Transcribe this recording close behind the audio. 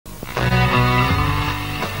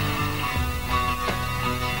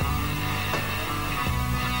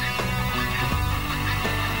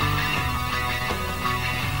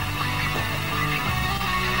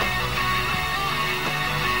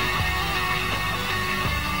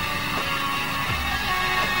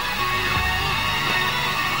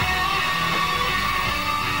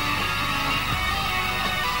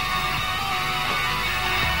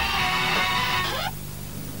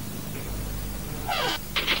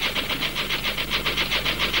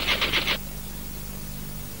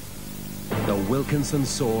Wilkinson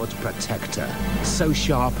sword Protector. So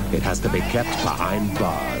sharp, it has to be kept behind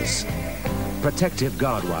bars. Protective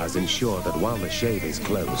guard wires ensure that while the shave is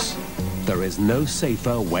close, there is no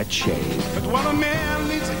safer wet shave. But what a man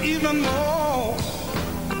needs even more.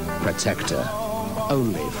 Protector.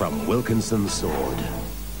 Only from Wilkinson sword.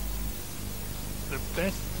 The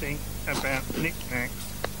best thing about knickknacks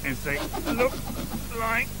is they look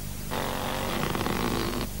like...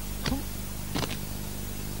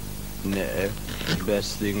 No, the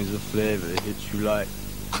best thing is the flavour that hits you like.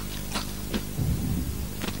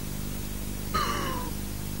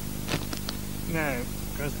 No,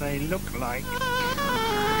 because they look like...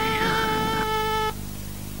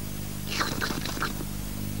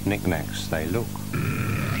 Knickknacks, they look,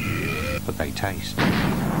 but they taste.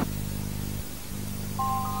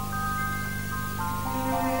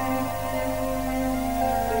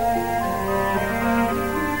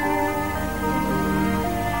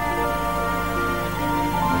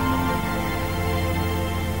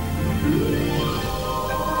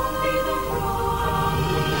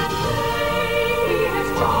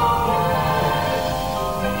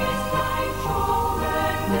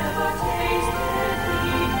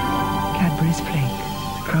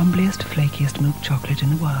 Crumbliest, flakiest milk chocolate in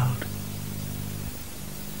the world.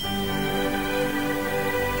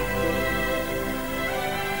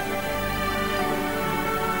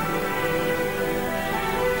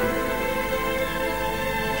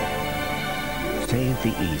 Save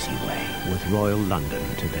the easy way with Royal London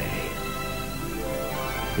today.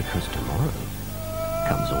 Because tomorrow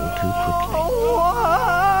comes all too quickly.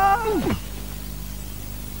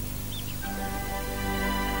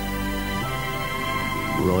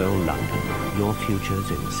 Royal London, your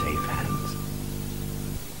future's in safe hands.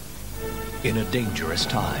 In a dangerous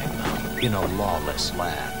time, in a lawless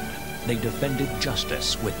land, they defended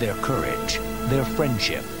justice with their courage, their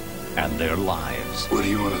friendship, and their lives. What do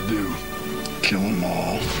you want to do? Kill them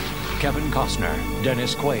all? Kevin Costner,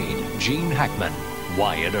 Dennis Quaid, Gene Hackman,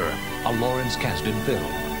 Wyatt Earp, a Lawrence Kasdan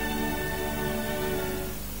film.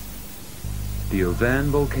 The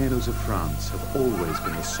Auvergne volcanoes of France have always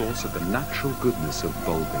been the source of the natural goodness of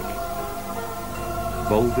Volvic.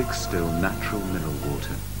 Volvic still natural mineral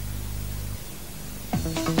water.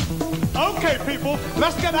 Okay, people,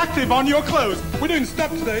 let's get active on your clothes. We're doing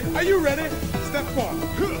step today. Are you ready? Step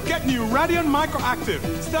 1, get new Radiant Microactive.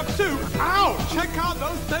 Step 2, ow, check out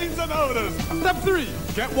those stains and odors. Step 3,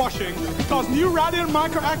 get washing, because new Radiant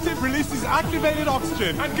Microactive releases activated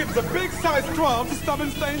oxygen and gives a big size 12 to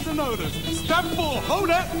stubborn stains and odors. Step 4, hold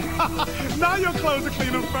it. Now your clothes are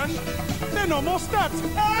clean and fresh. There are no more steps.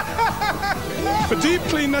 For deep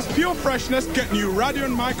cleanness, pure freshness, get new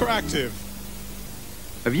Radiant Microactive.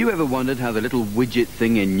 Have you ever wondered how the little widget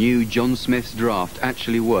thing in new John Smith's draft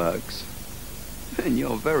actually works? Then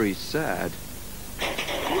you're very sad.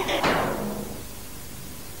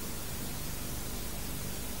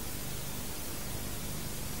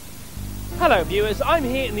 Hello viewers, I'm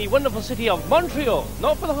here in the wonderful city of Montreal,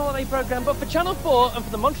 not for the holiday programme but for Channel 4 and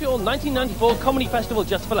for the Montreal 1994 Comedy Festival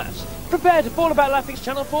Just for Laughs. Prepare to fall about laughing.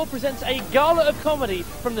 Channel 4 presents a gala of comedy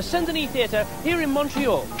from the Saint-Denis Theatre here in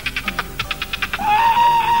Montreal.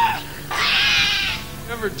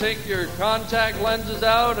 Ever take your contact lenses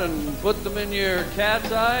out and put them in your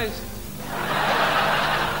cat's eyes?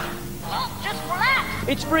 Look, just relax.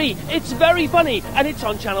 It's free, it's very funny, and it's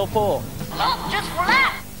on Channel 4. Look, just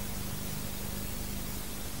relax.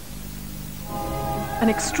 An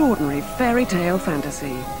extraordinary fairy tale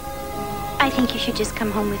fantasy. I think you should just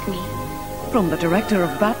come home with me. From the director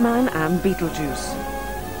of Batman and Beetlejuice,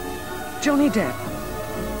 Johnny Depp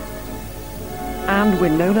and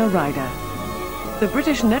Winona Ryder. The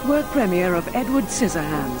British network premiere of Edward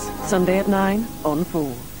Scissorhands, Sunday at 9 on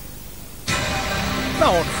 4.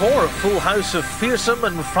 Now on 4, a full house of fearsome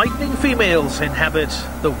and frightening females inhabit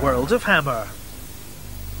the world of Hammer.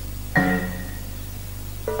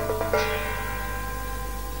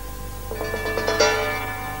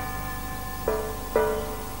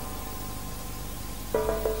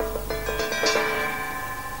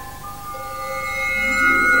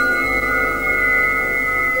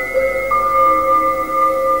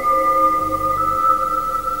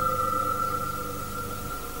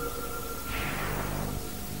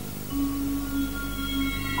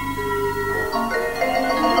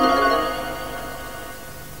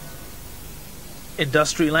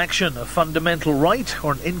 Industrial action, a fundamental right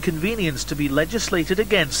or an inconvenience to be legislated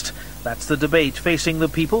against? That's the debate facing the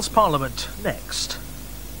People's Parliament next.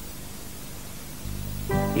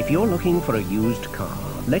 If you're looking for a used car,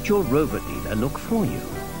 let your Rover dealer look for you.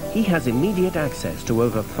 He has immediate access to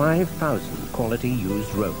over 5,000 quality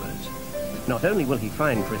used Rovers. Not only will he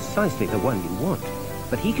find precisely the one you want,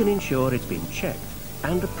 but he can ensure it's been checked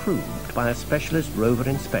and approved by a specialist rover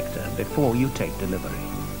inspector before you take delivery.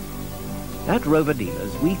 At Rover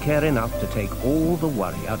Dealers, we care enough to take all the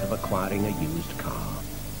worry out of acquiring a used car.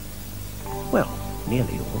 Well,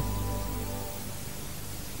 nearly all.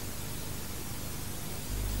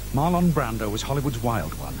 Marlon Brando was Hollywood's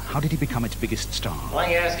wild one. How did he become its biggest star? Why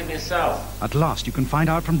don't you ask him yourself? At last, you can find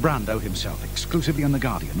out from Brando himself, exclusively on The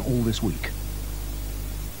Guardian, all this week.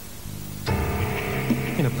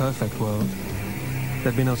 In a perfect world,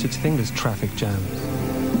 there'd be no such thing as traffic jams.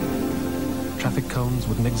 Traffic cones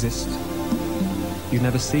wouldn't exist. You'd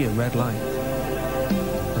never see a red light.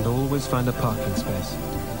 And always find a parking space.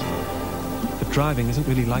 But driving isn't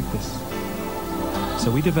really like this.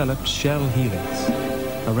 So we developed Shell Helix,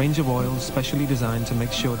 a range of oils specially designed to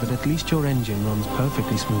make sure that at least your engine runs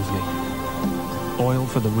perfectly smoothly. Oil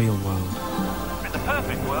for the real world. In the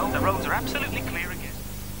perfect world, the roads are absolutely clear again.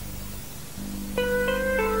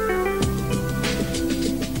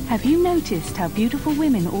 Have you noticed how beautiful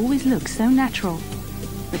women always look so natural?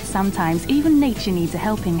 But sometimes even nature needs a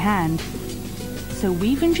helping hand. So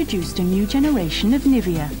we've introduced a new generation of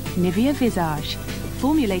Nivea, Nivea Visage,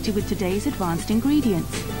 formulated with today's advanced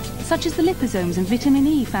ingredients, such as the liposomes and vitamin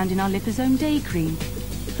E found in our Liposome Day Cream.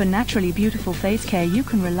 For naturally beautiful face care you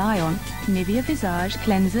can rely on, Nivea Visage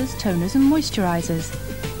cleansers, toners and moisturizers.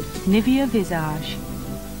 Nivea Visage.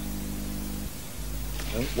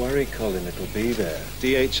 Don't worry, Colin, it'll be there.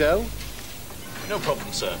 DHL? No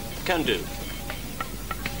problem, sir. Can do.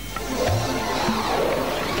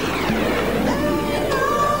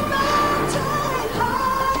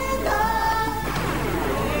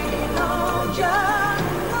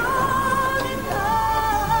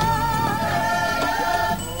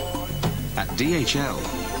 At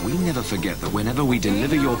DHL, we never forget that whenever we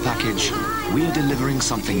deliver your package, we are delivering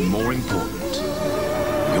something more important.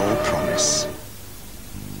 Your promise.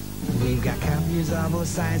 We've got copiers of all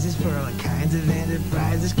sizes for all kinds of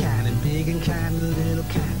enterprises, kind of big and kind of little,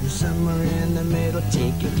 kind of somewhere in the middle.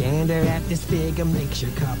 Take a gander at this figure, makes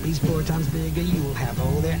your copies 4 times bigger. You'll have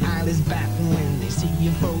all their eyelids batting when they see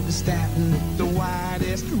you photostating. The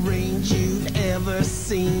widest range you've ever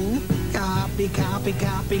seen. Copy, copy,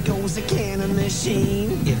 copy goes the Canon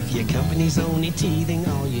machine. If your company's only teething,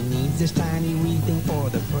 all you need is this tiny wee thing for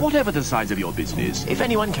the... Whatever the size of your business, if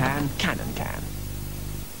anyone can, Canon can.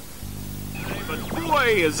 But boy,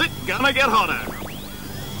 is it gonna get hotter!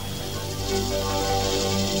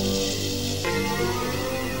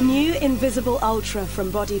 New Invisible Ultra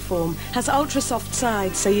from Bodyform has ultra soft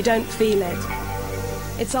sides so you don't feel it.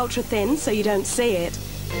 It's ultra thin so you don't see it.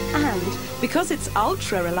 And because it's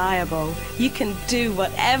ultra reliable, you can do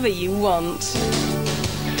whatever you want.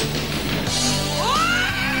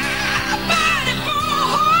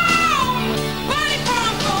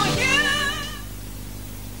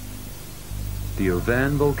 The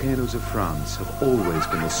Auvergne volcanoes of France have always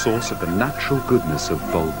been the source of the natural goodness of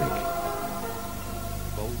Volvic.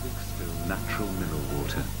 Volvic's still natural mineral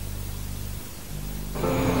water.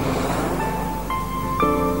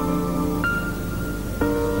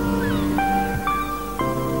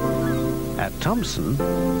 At Thompson,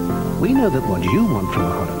 we know that what you want from a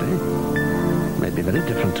holiday may be very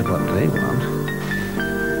different to what they want.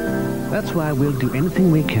 That's why we'll do anything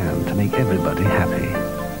we can to make everybody happy.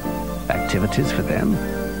 Activities for them,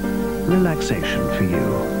 relaxation for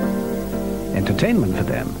you. Entertainment for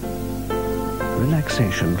them,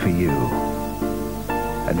 relaxation for you.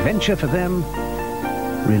 Adventure for them,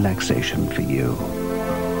 relaxation for you.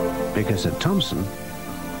 Because at Thompson,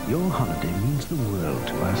 your holiday means the world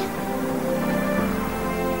to us.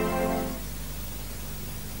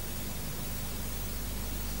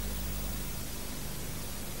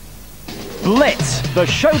 Blitz, the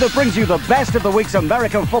show that brings you the best of the week's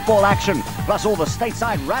American football action, plus all the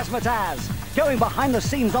stateside razzmatazz. Going behind the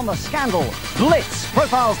scenes on the scandal, Blitz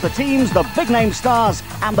profiles the teams, the big-name stars,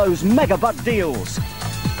 and those mega-buck deals.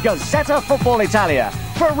 Gazzetta Football Italia,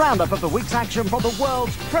 for a roundup of the week's action from the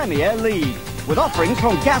world's Premier League, with offerings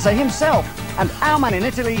from Gazza himself and our man in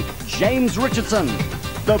Italy, James Richardson.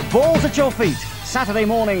 The ball's at your feet, Saturday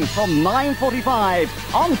morning from 9:45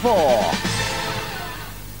 on 4.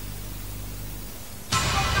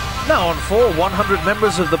 Now on 4, 100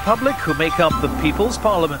 members of the public who make up the People's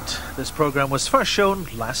Parliament. This programme was first shown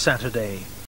last Saturday.